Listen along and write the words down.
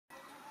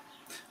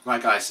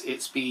Right guys,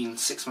 it's been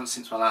 6 months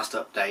since my last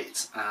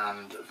update,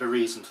 and the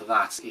reason for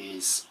that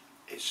is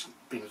it's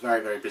been a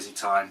very, very busy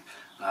time.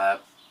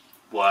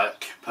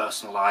 Work,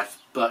 personal life,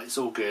 but it's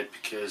all good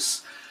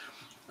because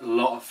a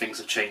lot of things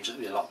have changed at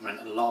the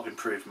allotment, a lot of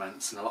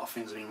improvements, and a lot of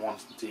things I've been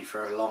wanting to do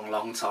for a long,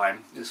 long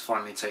time is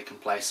finally taken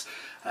place.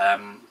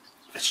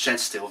 The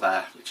shed's still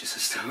there, which is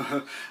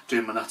still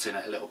doing my nut in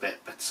it a little bit,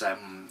 but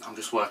I'm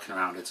just working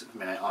around it at the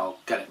minute. I'll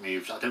get it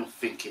moved. I don't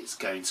think it's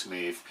going to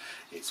move.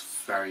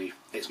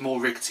 It's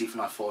more rickety than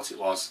I thought it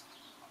was,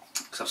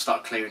 because I've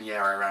started clearing the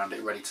area around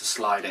it, ready to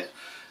slide it,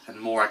 and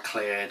the more I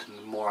cleared and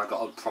the more I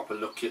got a proper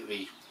look at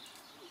the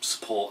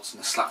supports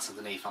and the slats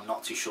underneath, I'm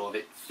not too sure that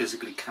it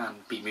physically can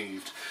be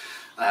moved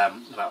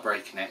without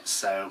breaking it,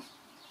 so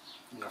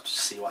I'm going to have to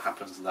see what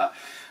happens with that.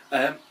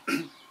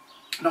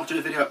 Not do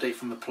a video update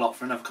from the plot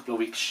for another couple of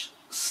weeks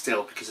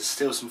still, because there's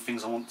still some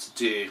things I want to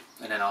do,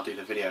 and then I'll do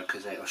the video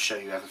because it'll show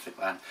you everything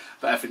then.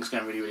 But everything's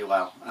going really, really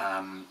well.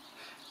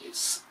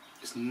 It's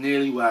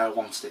nearly where I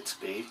wanted it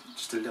to be,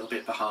 just a little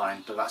bit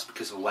behind, but that's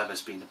because the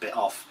weather's been a bit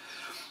off.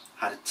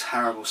 Had a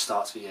terrible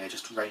start to the year,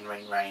 just rain,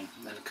 rain, rain,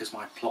 and because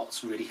my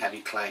plot's really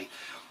heavy clay,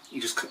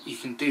 you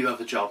can do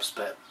other jobs,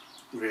 but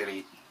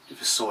really, with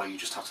the soil you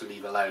just have to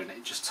leave alone.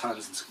 It just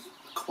turns into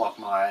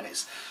quagmire, and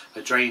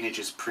the drainage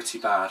is pretty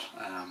bad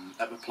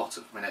at the plot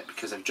at the minute,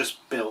 because they've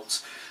just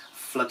built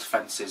flood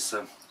fences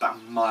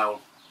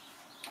about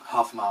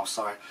half a mile,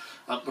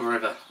 up the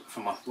river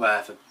from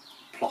where the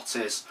plot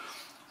is.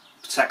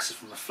 Protects it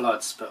from the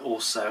floods, but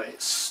also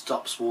it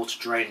stops water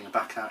draining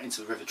back out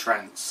into the River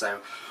Trent. So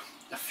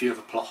a few of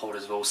the plot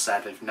holders have all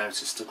said they've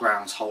noticed the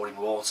ground's holding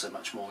water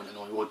much more than it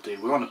normally would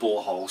do. We're on a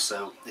borehole,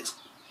 so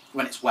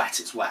when it's wet,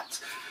 it's wet.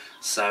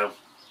 So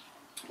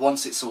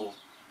once it's all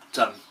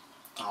done,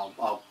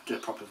 I'll do a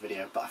proper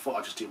video, but I thought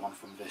I'd just do one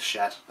from this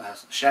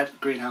shed,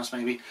 greenhouse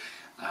maybe,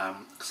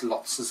 because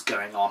lots is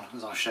going on,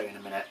 as I'll show you in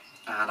a minute.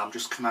 And I'm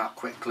just come out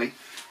quickly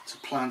to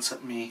plant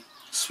up me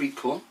sweet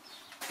corn,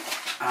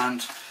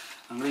 and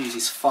I'm going to use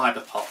these fibre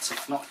pots.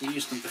 I've not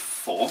used them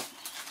before.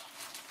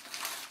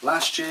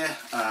 Last year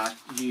I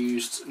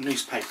used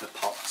newspaper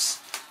pots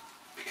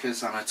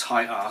because I'm a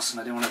tight arse and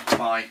I didn't want to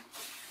buy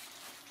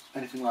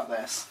anything like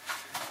this.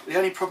 The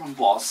only problem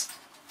was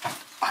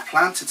I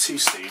planted too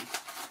soon,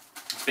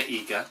 a bit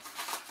eager,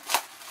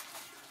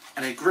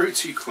 and they grew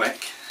too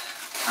quick,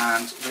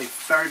 and they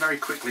very, very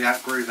quickly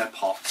outgrew their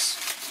pots.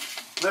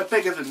 They're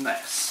bigger than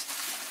this,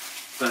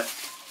 but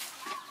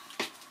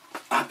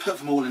I put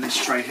them all in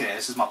this tray here.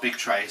 This is my big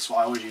tray. It's what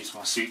I always use for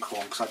my sweet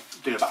corn, because I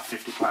do about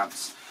 50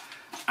 plants.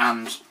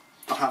 And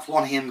I'll have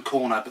one here in the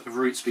corner, but the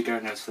roots will be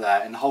going over to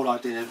there. And the whole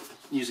idea of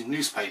using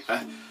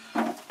newspaper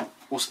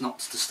was not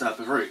to disturb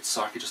the roots,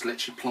 so I could just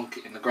literally plonk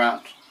it in the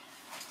ground.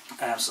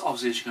 So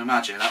obviously, as you can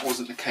imagine, that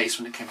wasn't the case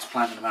when it came to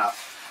planting them out.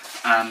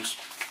 And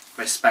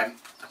they spent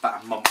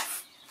about a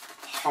month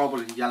horrible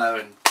and yellow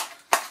and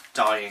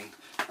dying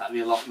at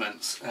the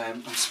allotments.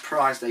 I'm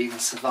surprised they even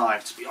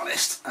survived, to be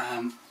honest.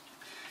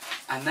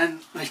 And then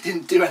they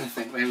didn't do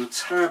anything. They were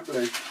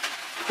terribly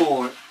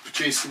poor at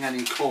producing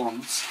any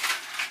corns,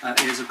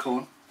 ears of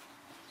corn.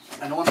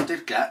 And the ones I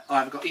did get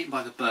either got eaten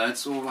by the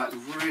birds or like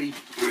really,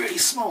 really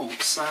small.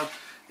 So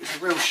it's a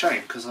real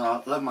shame, because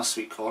I love my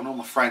sweet corn. All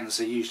my friends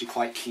are usually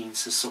quite keen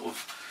to sort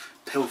of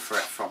pilfer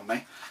it from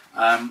me.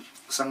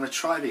 So I'm going to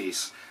try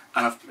these.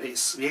 And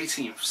it's the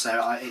 18th,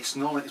 so it's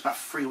about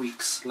 3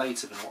 weeks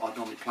later than what I'd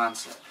normally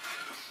plant it.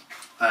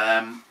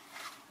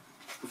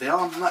 They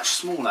are much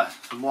smaller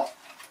than what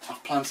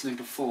I've planted in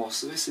before,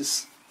 so this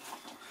is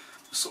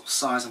the sort of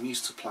size I'm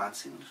used to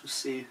planting. Let's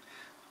see.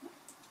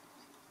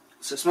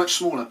 So it's much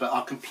smaller, but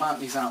I can plant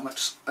these out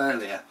much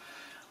earlier,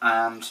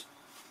 and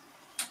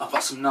I've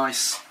got some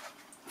nice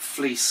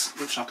fleece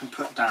which I can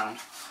put down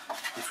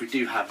if we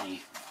do have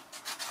any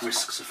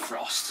risks of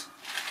frost.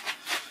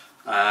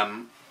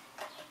 Another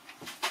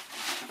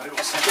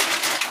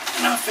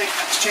thing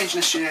that's changing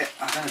this year,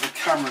 I don't know if the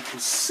camera can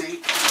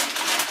see,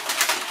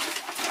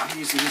 I'm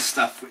using this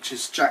stuff, which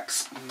is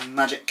Jack's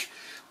Magic.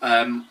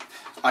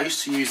 I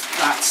used to use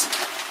that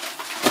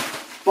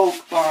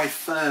bulk buy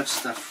fur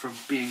stuff from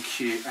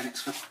B&Q, and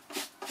it's the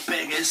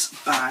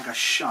biggest bag of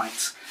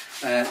shite,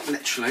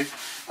 literally.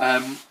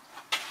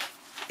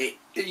 It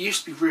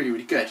used to be really,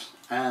 really good,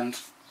 and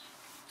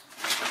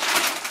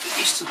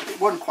it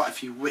won quite a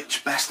few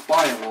Which Best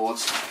Buy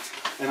awards.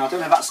 And I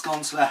don't know if that's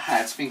gone to their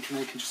heads, thinking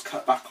they can just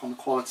cut back on the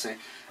quality.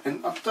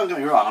 And don't get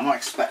me wrong, I'm not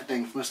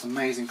expecting the most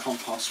amazing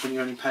compost when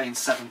you're only paying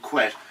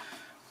 £7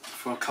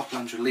 for a couple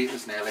hundred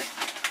litres nearly.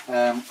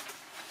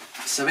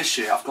 So this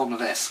year I've gone with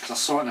this, because I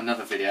saw it in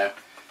another video,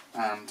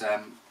 and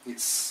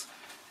it's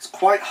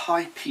quite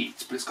high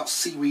peat, but it's got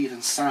seaweed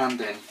and sand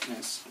in, and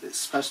it's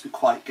supposed to be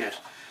quite good.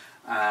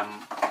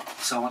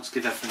 So I want to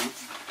give everything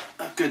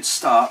a good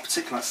start,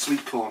 particularly like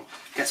sweet corn.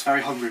 It gets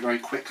very hungry very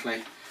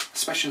quickly,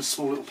 especially in a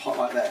small little pot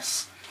like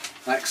this.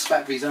 I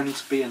expect these only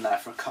to be in there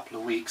for a couple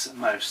of weeks at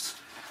most.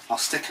 I'll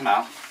stick them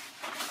out,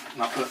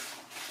 and I'll put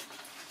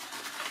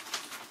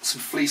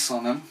some fleece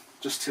on them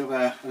just till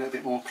they're a little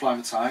bit more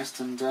acclimatised,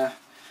 and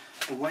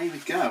away we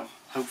go.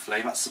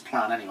 hopefully, that's the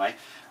plan anyway.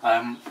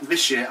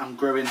 This year I'm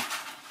growing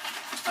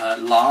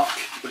lark,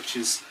 which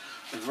is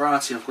a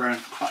variety I've grown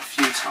quite a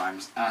few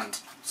times, and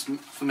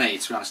for me,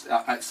 to be honest,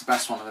 it's the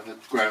best one I've ever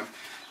grown.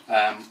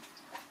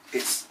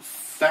 It's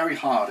very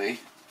hardy,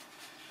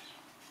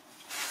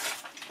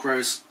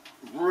 grows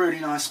really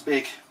nice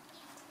big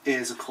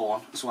ears of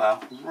corn as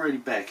well, really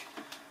big,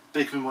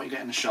 bigger than what you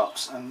get in the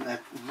shops, and they're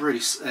really,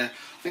 I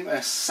think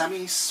they're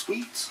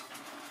semi-sweet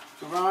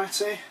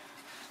variety,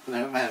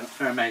 but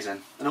they're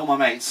amazing, and all my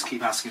mates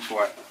keep asking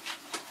for it.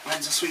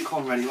 When's the sweet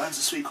corn ready? When's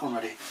the sweet corn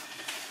ready?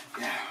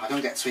 Yeah, I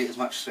don't get to eat as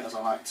much of it as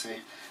I like to,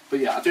 but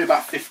yeah, I do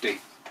about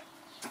 50.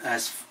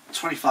 There's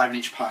 25 in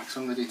each pack, so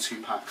I'm going to do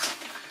 2 packs.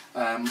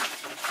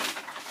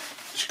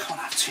 You can't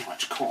have too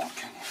much corn,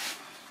 can you?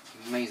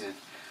 It's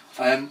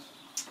amazing.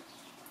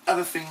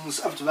 Other things,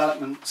 other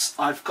developments,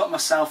 I've got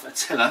myself a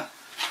tiller.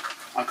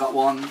 I got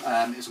one,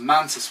 it's a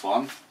Mantis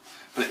one,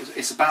 but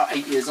it's about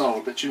 8 years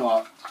old, but you know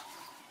what,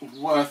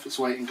 worth its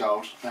weight in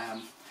gold.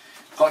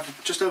 Got it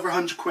for just over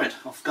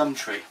 £100 off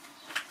Gumtree,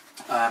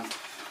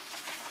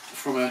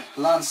 from a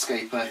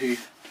landscaper who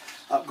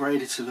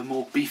upgraded to the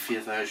more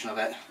beefier version of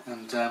it,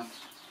 and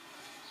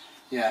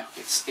yeah,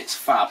 it's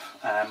fab.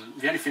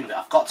 The only thing that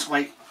I've got to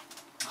wait,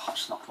 oh, I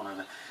just knocked one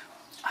over.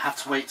 I have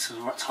to wait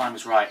till the time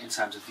is right in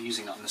terms of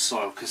using it on the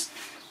soil, because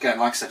again,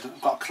 like I said,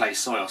 I've got clay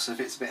soil, so if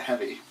it's a bit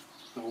heavy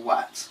or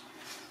wet,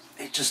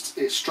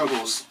 it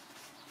struggles.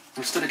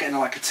 Instead of getting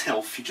like a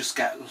tilth, you just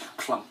get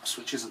clumps,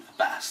 which isn't the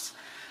best.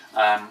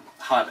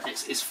 However,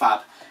 it's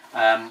fab.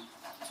 I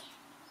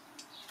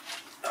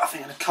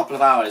think in a couple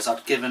of hours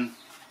I'd given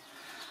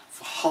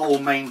the whole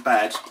main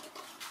bed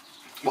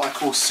what I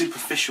call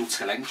superficial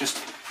tilling, just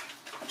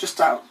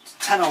out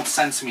 10 odd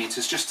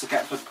centimetres, just to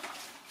get the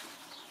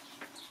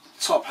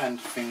top end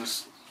of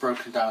things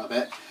broken down a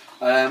bit.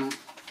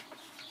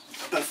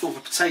 But for the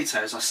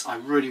potatoes, I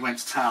really went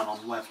to town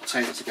on where the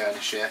potatoes are going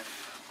this year.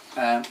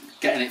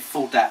 Getting it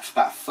full depth,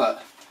 about a foot.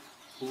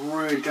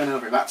 Really going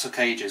over it. That took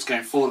ages,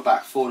 going forward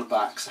back.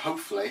 So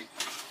hopefully,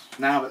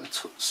 now that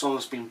the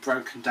soil's been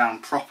broken down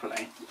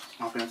properly,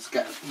 I'll be able to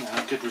get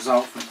a good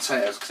result from the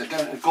potatoes, because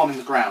they've gone in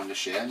the ground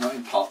this year, not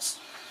in pots.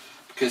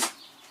 Because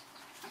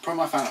the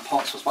problem I found with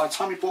pots was, by the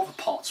time we bought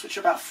the pots, which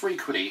are about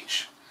 £3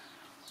 each,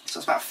 so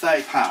it's about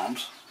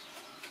 £30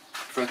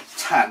 for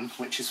 10,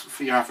 which is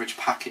for your average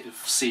packet of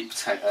seed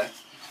potato.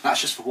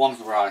 That's just for one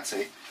variety.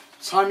 By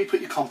the time you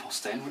put your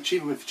compost in, which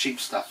even with the cheap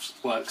stuff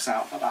works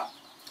out about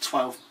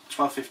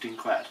 15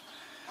 quid.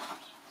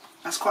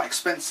 That's quite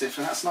expensive,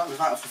 and that's not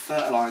without the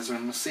fertiliser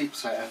and the seed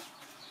potato.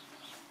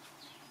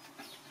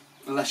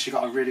 Unless you've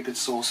got a really good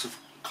source of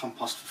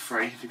compost for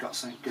free, if you've got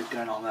something good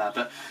going on there.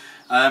 But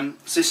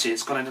so this year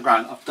it's gone in the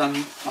ground. I've done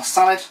my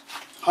salad,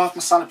 half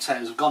my salad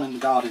potatoes have gone in the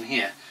garden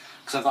here,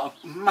 because I've got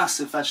a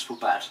massive vegetable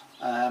bed.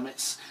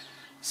 It's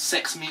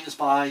 6 metres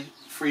by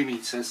 3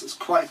 metres, it's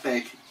quite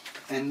big,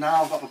 and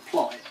now I've got the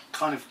plot, it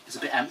kind of is a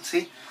bit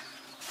empty,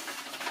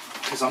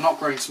 because I'm not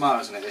growing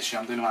tomatoes in it this year.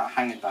 I'm doing them out of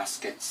hanging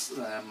baskets.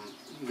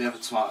 The other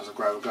tomatoes I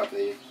grow will go up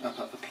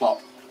at the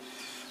plot,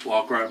 or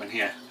I'll grow them in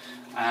here.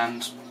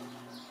 And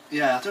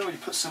yeah, I don't really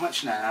put so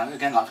much in there now.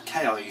 Again, like the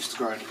kale I used to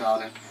grow in the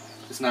garden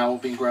is now all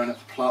being grown at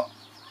the plot.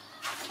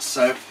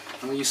 So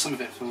I'm going to use some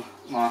of it for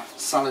my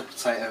salad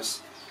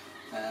potatoes.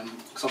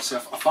 Because obviously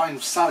I find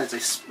with salads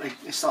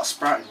they start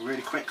sprouting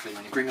really quickly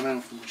when you bring them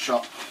in from the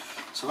shop.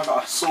 So if I've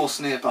got a source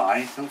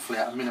nearby, hopefully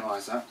I can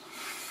minimise that.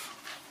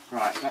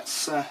 Right,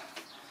 let's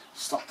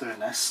stop doing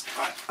this.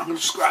 Right, I'm going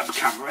to just grab the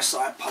camera, so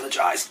I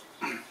apologise.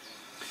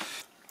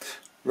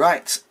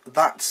 Right,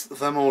 that's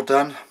them all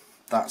done.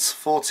 That's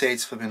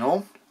 48 of them in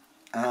all,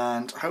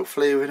 and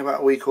hopefully within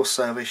about a week or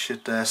so they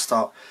should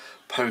start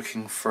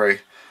poking through.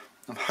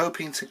 I'm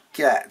hoping to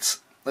get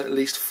at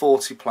least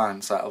 40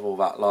 plants out of all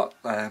that lot.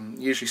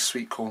 Usually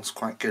sweet corn's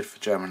quite good for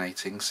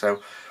germinating,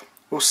 so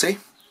we'll see.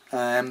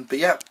 But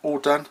yeah, all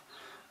done.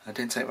 It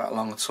didn't take that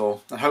long at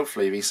all, and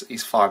hopefully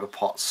these fibre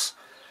pots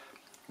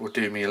will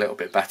do me a little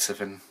bit better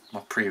than my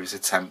previous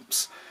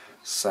attempts.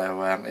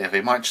 So yeah,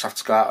 they might just have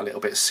to go out a little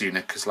bit sooner,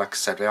 because like I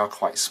said, they are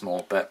quite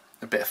small, but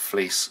a bit of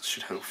fleece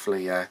should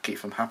hopefully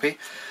keep them happy.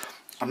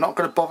 I'm not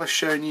going to bother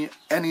showing you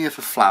any of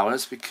the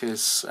flowers,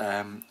 because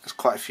there's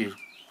quite a few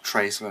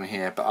trays of them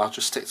here, but I'll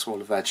just stick to all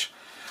the veg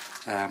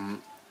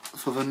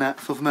for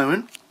the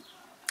moment.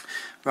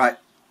 Right,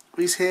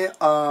 these here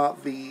are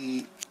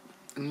the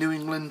New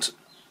England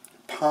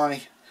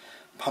pie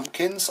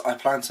pumpkins. I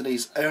planted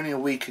these only a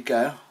week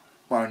ago,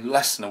 well,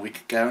 less than a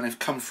week ago, and they've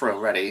come through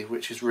already,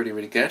 which is really,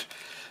 really good.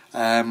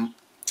 My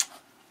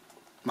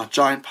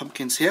giant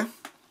pumpkins here.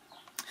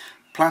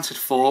 Planted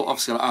 4,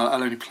 obviously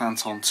I'll only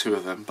plant on 2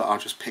 of them, but I'll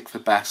just pick the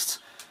best.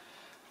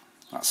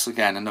 That's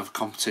again another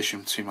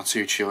competition between my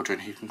 2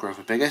 children who can grow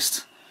the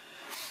biggest.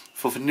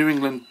 For the New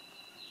England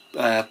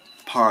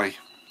pie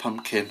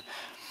pumpkin,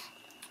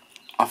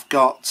 I've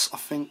got, I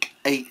think,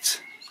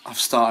 8 I've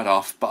started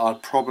off, but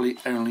I'd probably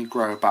only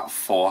grow about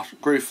 4.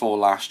 Grew 4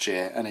 last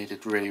year and they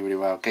did really, really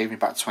well. Gave me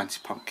about 20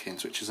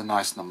 pumpkins, which is a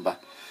nice number.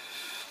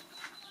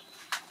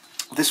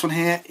 This one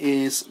here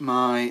is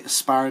my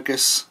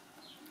asparagus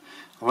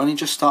I've only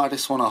just started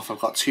this one off. I've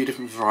got 2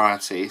 different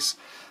varieties.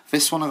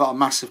 This one I got a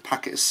massive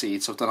packet of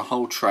seeds. I've done a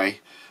whole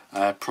tray.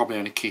 Probably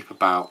only keep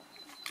about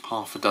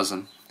half a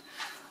dozen.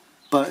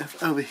 But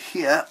if over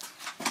here,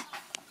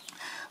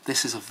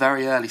 this is a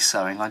very early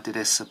sowing. I did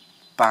this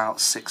about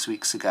 6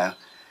 weeks ago,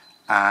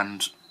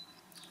 and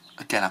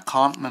again, I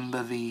can't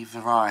remember the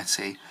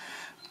variety,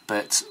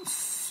 but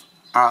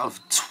out of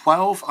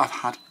 12 I've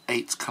had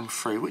 8 come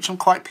through, which I'm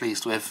quite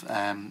pleased with,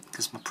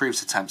 because my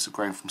previous attempts at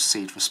growing from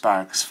seed for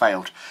asparagus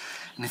failed.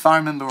 And if I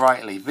remember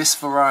rightly, this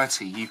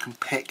variety you can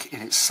pick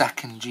in its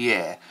 2nd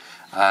year,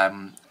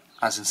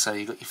 as in, so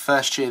you've got your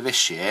 1st year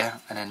this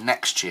year, and then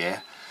next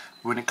year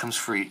when it comes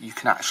through you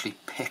can actually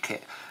pick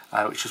it,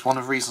 which is one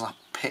of the reasons I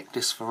picked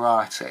this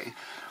variety.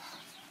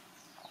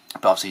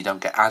 But obviously you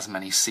don't get as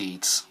many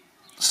seeds,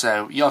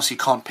 so you obviously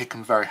can't pick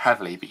them very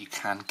heavily, but you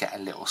can get a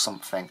little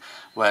something,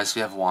 whereas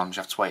the other ones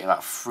you have to wait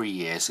about 3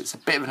 years. It's a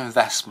bit of an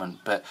investment,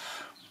 but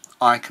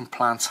I can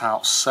plant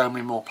out so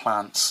many more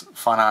plants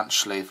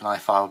financially than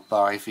if I would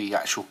buy the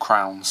actual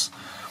crowns.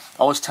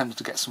 I was tempted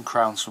to get some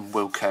crowns from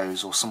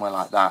Wilko's or somewhere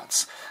like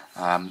that,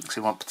 because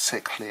they weren't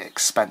particularly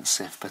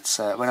expensive, but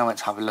when I went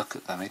to have a look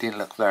at them, they didn't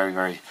look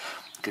very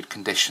good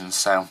condition,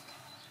 so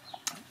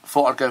I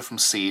thought I'd go from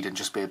seed and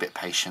just be a bit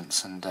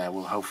patient, and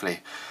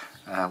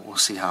we'll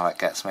see how it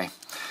gets me.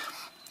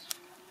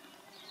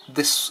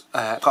 This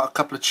got a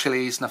couple of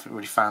chilies, nothing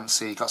really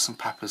fancy. Got some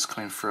peppers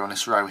coming through on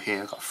this row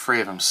here. I've got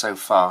 3 of them so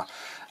far,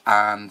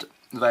 and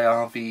they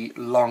are the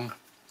long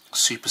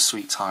super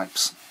sweet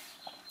types,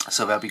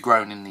 so they'll be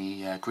grown in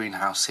the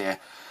greenhouse here.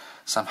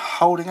 So I'm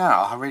holding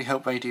out. I really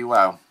hope they do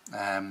well,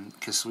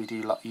 because we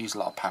do use a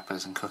lot of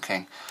peppers in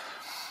cooking.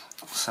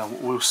 So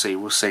we'll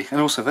see.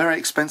 And also very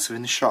expensive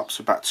in the shops,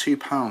 about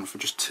 £2 for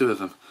just 2 of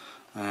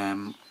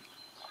them.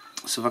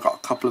 So I've got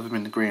a couple of them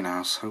in the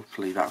greenhouse.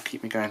 Hopefully that'll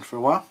keep me going for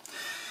a while.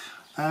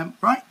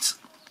 Right,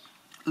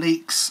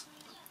 leeks.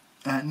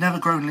 Never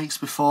grown leeks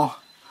before.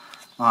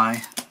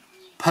 I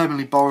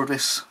permanently borrowed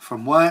this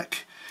from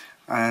work,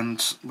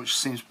 and which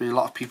seems to be a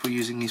lot of people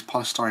using these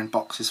polystyrene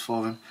boxes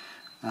for them.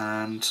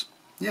 And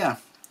yeah,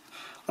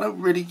 I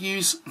don't really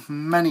use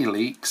many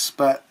leeks,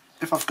 but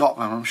if I've got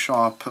them, I'm sure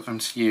I'll put them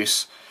to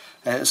use.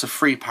 It's a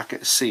free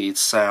packet of seeds,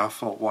 so I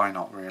thought, why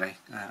not, really?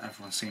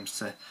 Everyone seems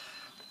to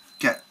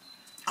get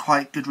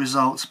quite good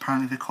results.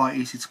 Apparently they're quite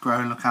easy to grow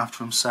and look after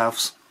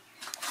themselves.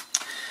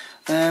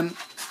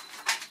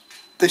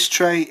 This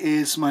tray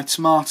is my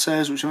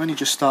tomatoes, which I've only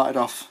just started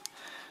off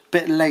a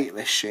bit late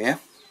this year,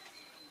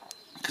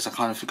 because I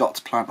kind of forgot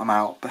to plant them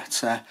out,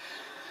 but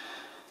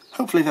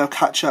hopefully they'll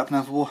catch up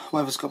now the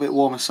weather's got a bit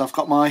warmer. So I've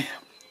got my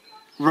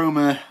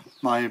Roma,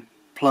 my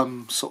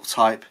plum sort of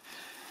type,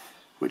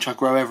 which I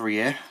grow every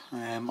year.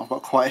 I've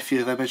got quite a few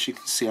of them, as you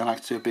can see. I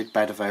like to do a big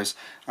bed of those,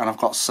 and I've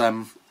got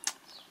some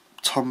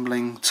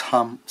tumbling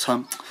tomatoes.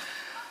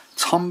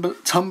 I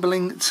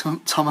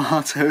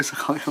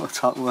can't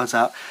get my words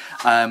out.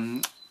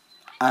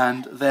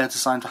 And they're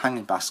designed for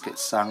hanging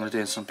baskets, so I'm going to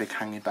do some big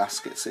hanging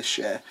baskets this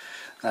year,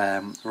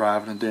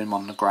 rather than doing them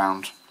on the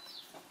ground.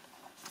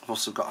 I've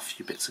also got a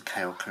few bits of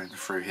kale coming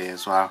through here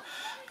as well,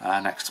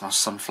 next to my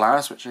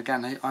sunflowers, which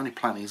again, I only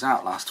planted these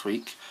out last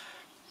week,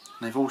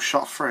 and they've all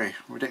shot through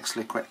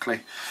ridiculously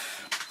quickly.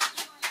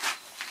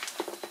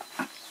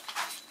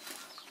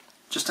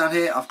 Just down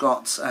here I've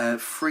got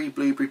 3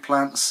 blueberry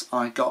plants.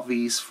 I got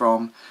these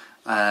from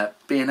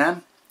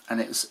B&M,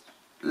 and it was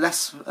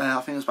less,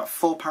 I think it was about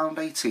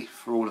 £4.80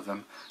 for all of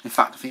them. In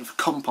fact, I think for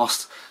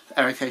compost, the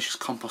ericaceous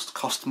compost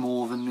cost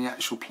more than the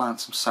actual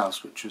plants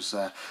themselves, which was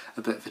a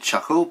bit of a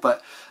chuckle.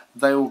 But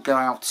they will go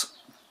out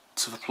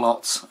to the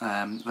plot.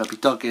 They'll be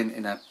dug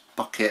in a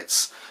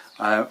buckets,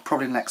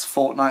 probably in the next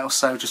fortnight or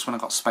so, just when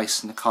I've got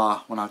space in the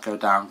car when I go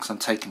down, because I'm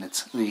taking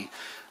the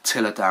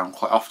tiller down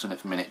quite often at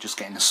the minute, just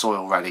getting the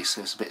soil ready,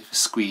 so it's a bit of a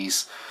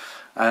squeeze.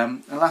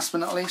 And last but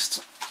not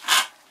least,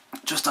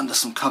 just under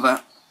some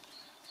cover,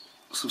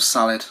 some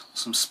salad,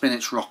 some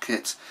spinach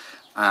rocket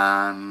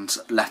and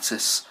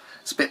lettuce.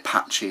 It's a bit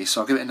patchy,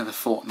 so I'll give it another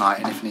fortnight,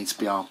 and if needs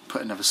be I'll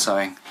put another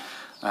sowing.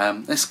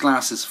 This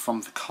glass is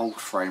from the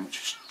cold frame, which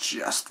is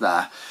just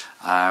there.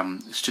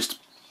 It's just to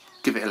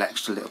give it an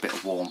extra little bit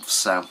of warmth,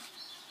 so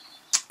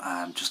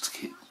just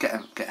to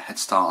get a head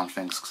start on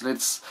things, because I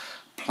did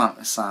plant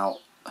this out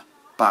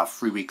about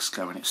 3 weeks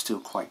ago and it's still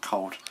quite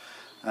cold.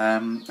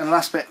 And the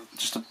last bit,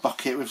 just a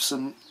bucket with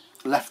some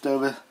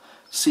leftover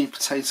seed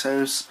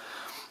potatoes,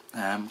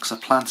 because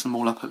I've planted them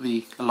all up at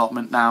the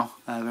allotment now.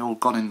 They're all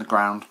gone in the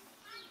ground,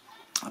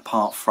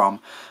 apart from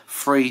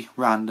 3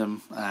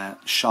 random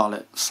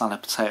Charlotte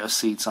salad potato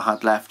seeds I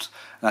had left,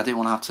 and I didn't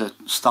want to have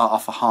to start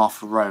off a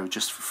half a row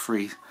just for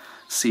 3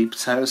 seed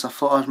potatoes. I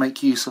thought I'd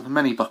make use of the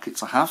many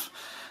buckets I have.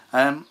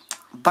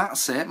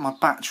 That's it. My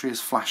battery is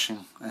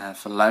flashing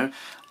for low.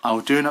 I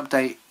will do an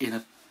update in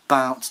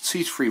about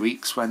 2 to 3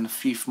 weeks when a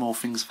few more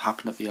things have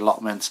happened at the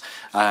allotment.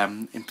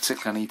 In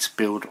particular, I need to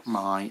build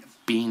my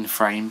bean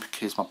frame,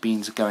 because my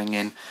beans are going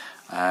in.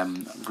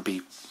 I'm going to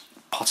be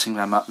potting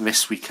them up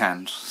this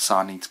weekend, so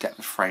I need to get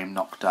the frame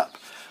knocked up.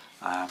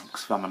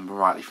 because if I remember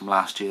rightly from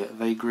last year,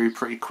 they grew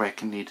pretty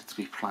quick and needed to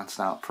be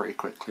planted out pretty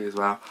quickly as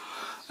well.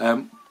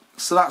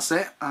 So that's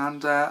it,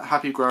 and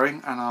happy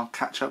growing, and I'll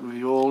catch up with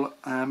you all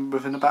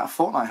within about a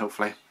fortnight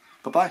hopefully.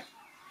 Bye bye.